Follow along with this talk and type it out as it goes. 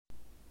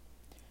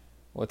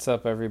What's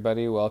up,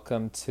 everybody?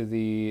 Welcome to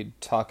the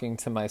Talking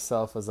to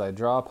Myself as I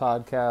Draw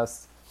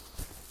podcast.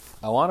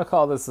 I want to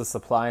call this a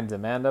supply and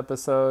demand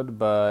episode,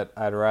 but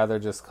I'd rather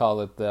just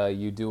call it the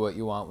You Do What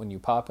You Want When You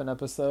Pop an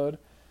episode.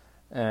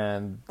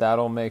 And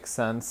that'll make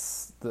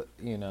sense,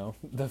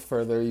 the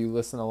further you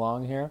listen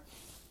along here.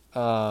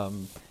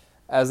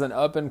 As an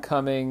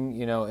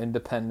up-and-coming,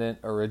 independent,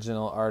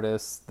 original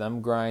artist,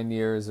 them grind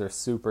years are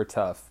super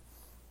tough.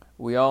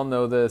 We all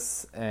know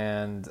this,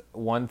 and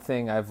one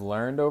thing I've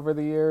learned over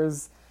the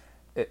years,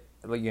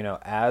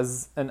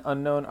 as an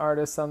unknown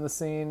artist on the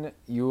scene,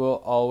 you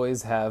will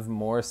always have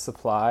more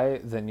supply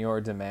than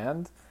your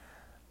demand.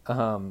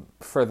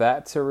 For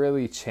that to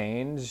really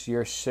change,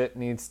 your shit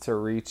needs to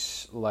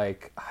reach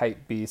like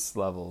hype beast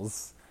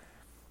levels.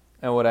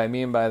 And what I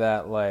mean by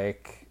that,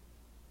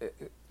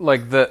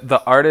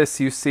 the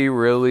artists you see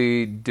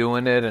really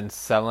doing it and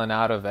selling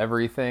out of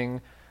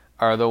everything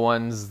are the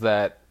ones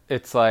that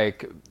it's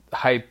like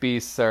hype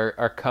beasts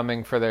are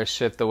coming for their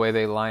shit the way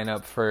they line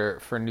up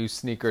for new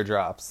sneaker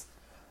drops.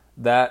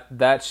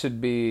 That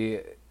should be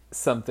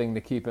something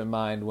to keep in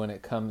mind when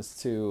it comes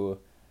to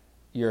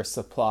your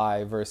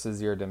supply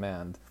versus your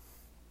demand.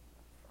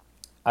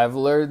 I've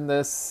learned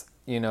this,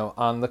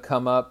 on the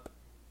come up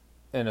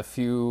in a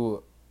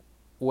few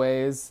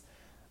ways.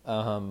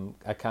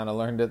 I kind of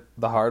learned it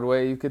the hard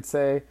way, you could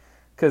say.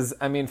 Because,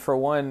 for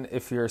one,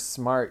 if you're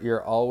smart,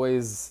 you're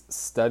always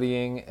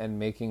studying and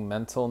making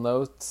mental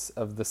notes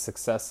of the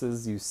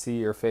successes you see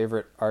your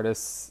favorite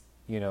artists,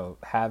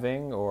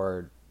 having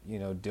or,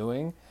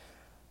 doing.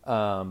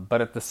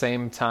 But at the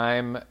same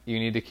time, you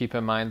need to keep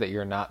in mind that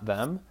you're not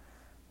them.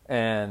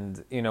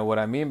 And, what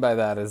I mean by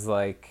that is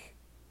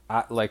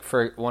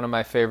for one of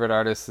my favorite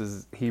artists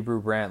is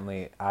Hebrew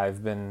Brantley.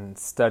 I've been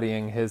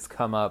studying his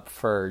come up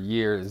for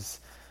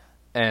years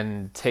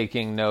and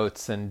taking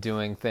notes and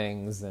doing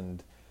things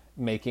and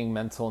making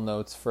mental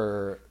notes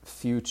for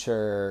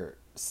future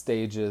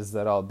stages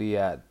that I'll be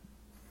at.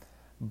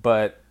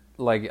 But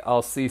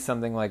I'll see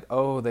something like,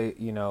 oh, they,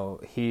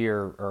 he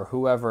or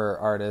whoever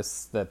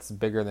artist that's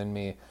bigger than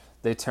me,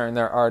 they turn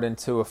their art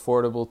into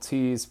affordable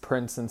tees,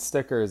 prints, and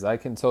stickers. I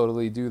can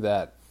totally do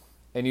that.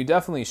 And you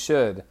definitely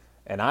should.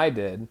 And I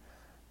did.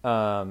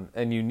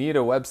 And you need a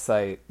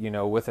website,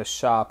 with a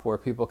shop where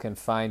people can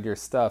find your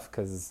stuff,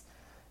 because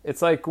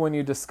it's like when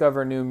you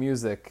discover new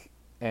music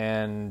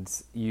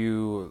and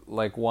you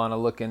want to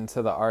look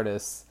into the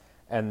artists,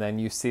 and then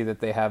you see that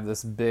they have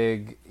this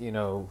big,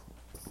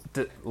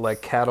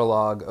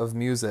 catalog of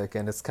music,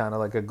 and it's kind of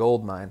like a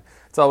gold mine.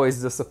 It's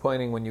always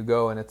disappointing when you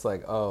go and it's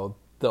like, oh,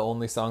 the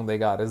only song they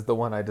got is the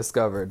one I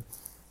discovered.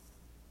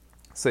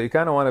 So you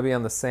kind of want to be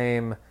on the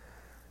same,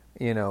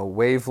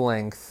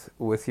 wavelength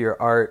with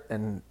your art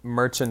and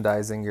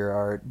merchandising your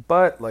art.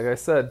 But like I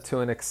said, to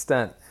an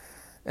extent.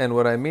 And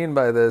what I mean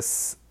by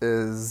this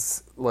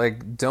is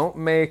don't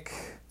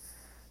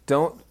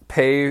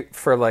pay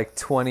for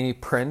 20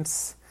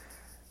 prints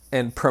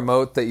and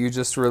promote that you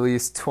just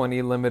released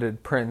 20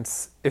 limited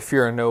prints if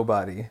you're a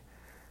nobody.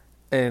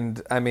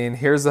 And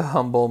here's a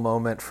humble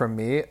moment from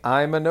me.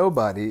 I'm a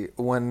nobody.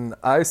 When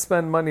I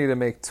spend money to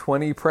make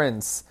 20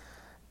 prints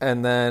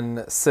and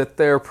then sit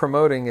there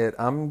promoting it,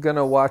 I'm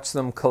gonna watch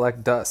them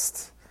collect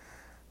dust.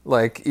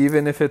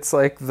 Even if it's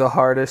the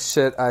hardest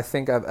shit I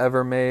think I've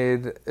ever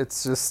made,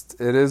 it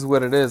is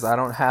what it is. I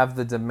don't have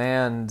the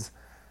demand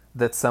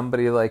that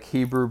somebody like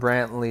Hebrew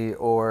Brantley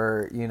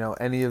or,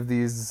 any of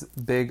these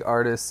big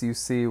artists you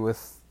see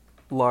with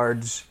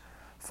large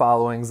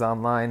followings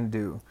online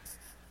do.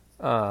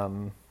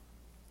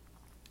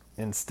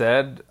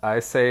 Instead, I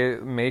say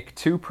make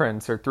 2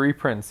 prints or 3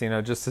 prints,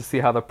 just to see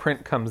how the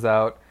print comes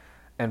out,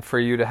 and for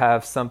you to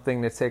have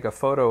something to take a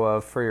photo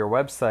of for your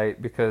website,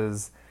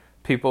 because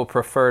people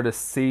prefer to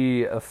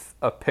see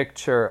a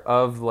picture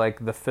of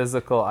the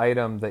physical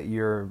item that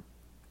you're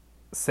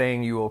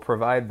saying you will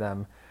provide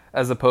them,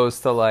 as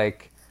opposed to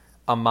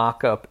a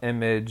mock-up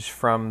image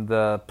from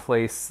the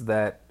place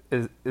that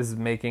is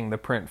making the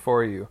print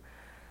for you.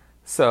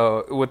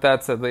 So with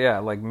that said,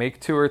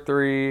 make 2 or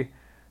 3,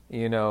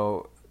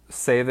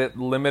 say that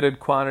limited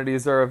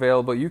quantities are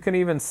available. You can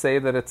even say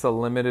that it's a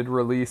limited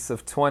release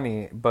of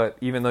 20, but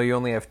even though you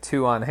only have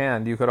 2 on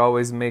hand, you could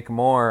always make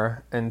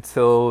more and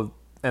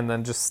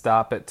then just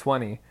stop at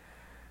 20.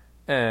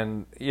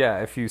 And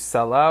if you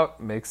sell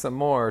out, make some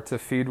more to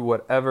feed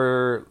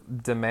whatever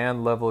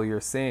demand level you're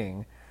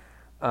seeing.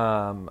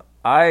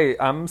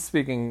 I'm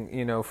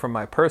speaking, from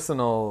my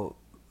personal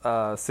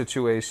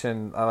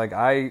situation.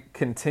 I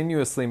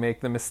continuously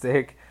make the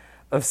mistake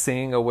of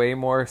seeing a way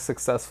more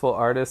successful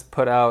artist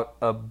put out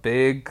a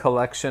big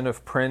collection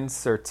of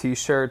prints or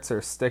t-shirts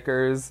or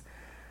stickers,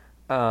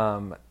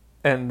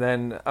 and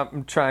then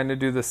I'm trying to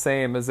do the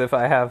same as if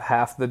I have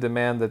half the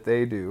demand that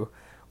they do.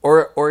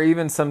 Or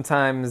even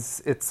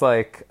sometimes it's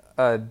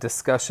a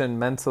discussion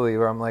mentally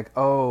where I'm like,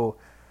 oh,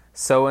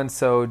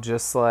 so-and-so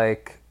just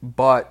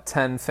bought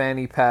 10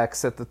 fanny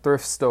packs at the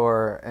thrift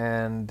store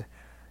and,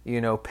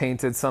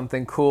 painted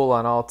something cool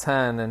on all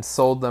 10 and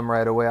sold them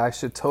right away. I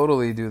should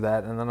totally do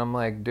that. And then I'm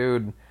like,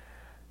 dude,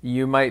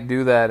 you might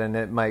do that and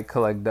it might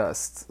collect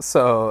dust.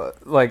 So,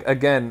 like,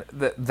 again,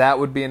 that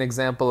would be an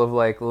example of,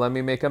 like, let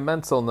me make a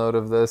mental note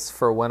of this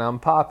for when I'm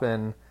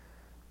popping.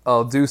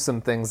 I'll do some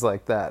things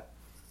like that.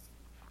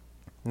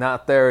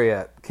 Not there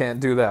yet. Can't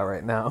do that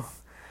right now.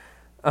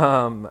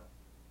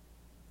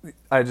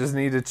 I just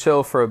need to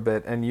chill for a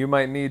bit, and you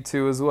might need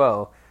to as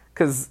well.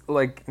 Because,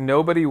 like,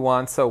 nobody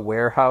wants a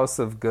warehouse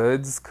of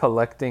goods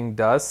collecting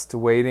dust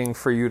waiting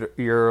for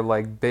your,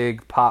 like,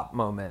 big pop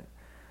moment.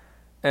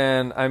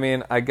 And I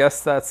mean, I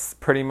guess that's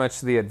pretty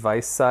much the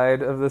advice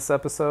side of this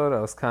episode.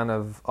 I was kind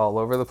of all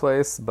over the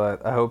place,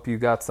 but I hope you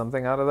got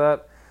something out of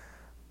that.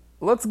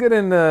 Let's get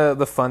into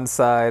the fun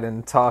side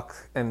and talk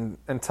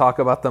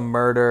about the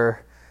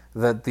murder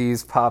that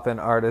these poppin'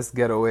 artists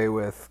get away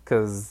with,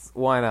 because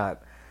why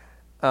not?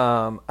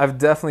 I've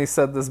definitely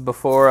said this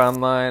before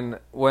online.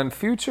 When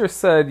Future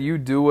said you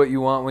do what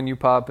you want when you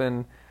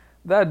poppin',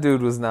 that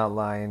dude was not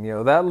lying,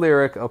 yo. That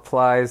lyric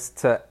applies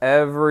to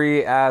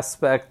every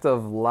aspect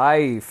of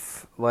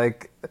life.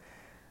 Like,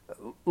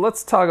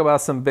 let's talk about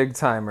some big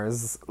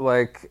timers.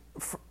 Like,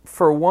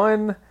 for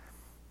one,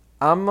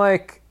 I'm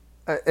like,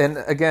 and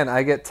again,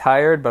 I get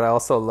tired, but I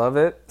also love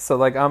it. So,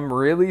 like, I'm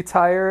really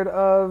tired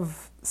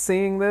of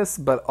seeing this,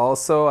 but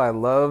also I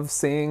love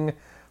seeing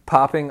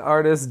popping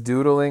artists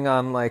doodling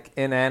on, like,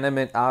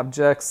 inanimate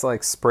objects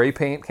like spray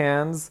paint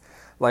cans.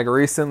 Like,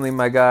 recently,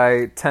 my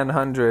guy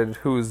 1000,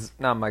 who's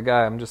not my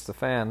guy, I'm just a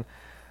fan,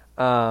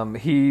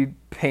 he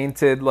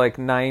painted like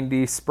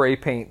 90 spray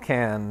paint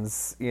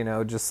cans, you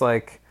know, just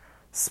like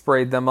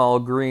sprayed them all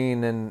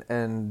green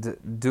and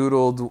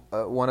doodled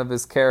one of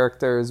his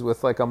characters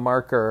with like a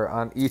marker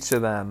on each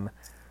of them,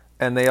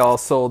 and they all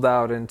sold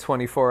out in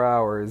 24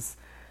 hours.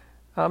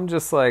 I'm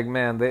just like,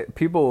 man,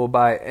 people will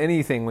buy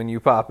anything when you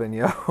pop in,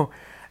 yo.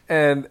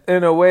 And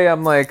in a way,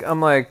 I'm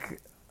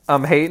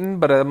hating,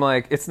 but I'm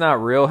like, it's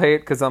not real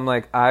hate, because I'm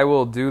like, I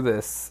will do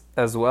this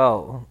as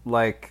well.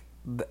 Like,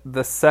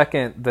 the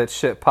second that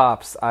shit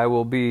pops, I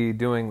will be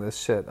doing this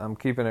shit. I'm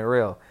keeping it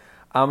real.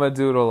 I'm a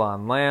doodle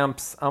on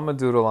lamps. I'm a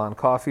doodle on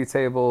coffee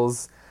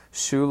tables,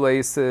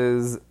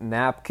 shoelaces,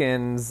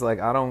 napkins.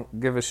 Like, I don't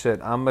give a shit.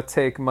 I'm going to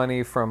take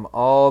money from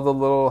all the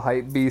little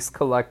hypebeast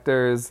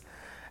collectors,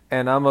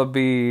 and I'm going to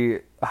be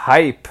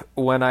hype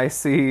when I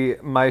see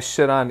my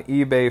shit on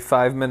eBay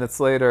 5 minutes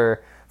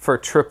later for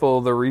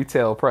triple the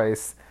retail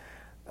price.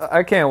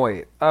 I can't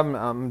wait.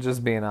 I'm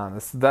just being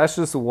honest. That's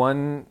just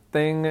one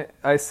thing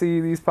I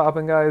see these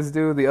poppin' guys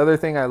do. The other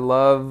thing I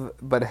love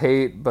but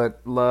hate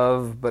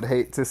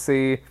to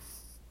see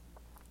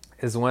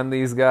is when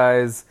these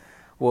guys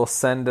will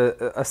send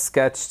a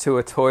sketch to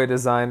a toy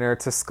designer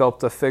to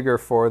sculpt a figure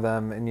for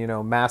them and, you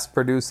know, mass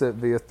produce it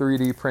via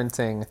 3D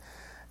printing,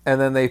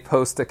 and then they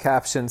post a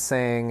caption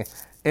saying,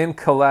 in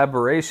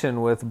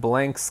collaboration with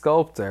blank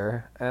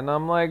sculptor. And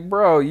I'm like,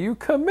 bro, you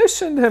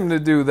commissioned him to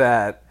do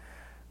that.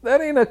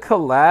 That ain't a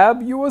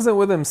collab. You wasn't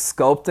with him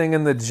sculpting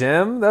in the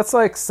gym. That's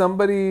like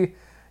somebody,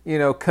 you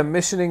know,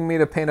 commissioning me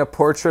to paint a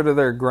portrait of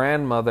their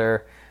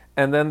grandmother,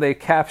 and then they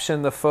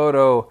caption the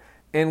photo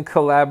in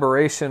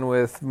collaboration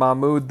with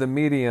Mahmoud the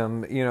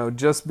Medium, you know,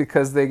 just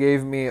because they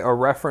gave me a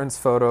reference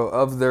photo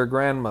of their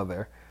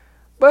grandmother.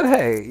 But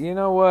hey, you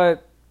know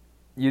what?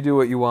 You do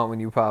what you want when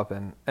you pop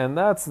in, and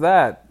that's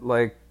that.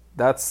 Like,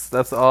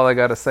 that's all I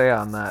gotta say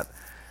on that.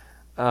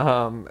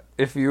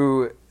 If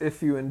you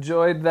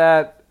enjoyed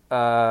that,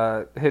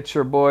 hit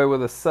your boy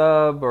with a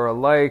sub or a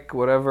like,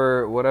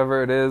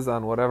 whatever it is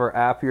on whatever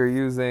app you're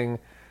using.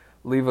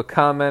 Leave a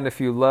comment if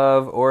you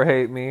love or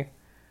hate me.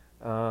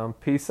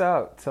 Peace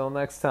out. Till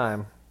next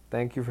time.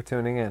 Thank you for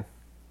tuning in.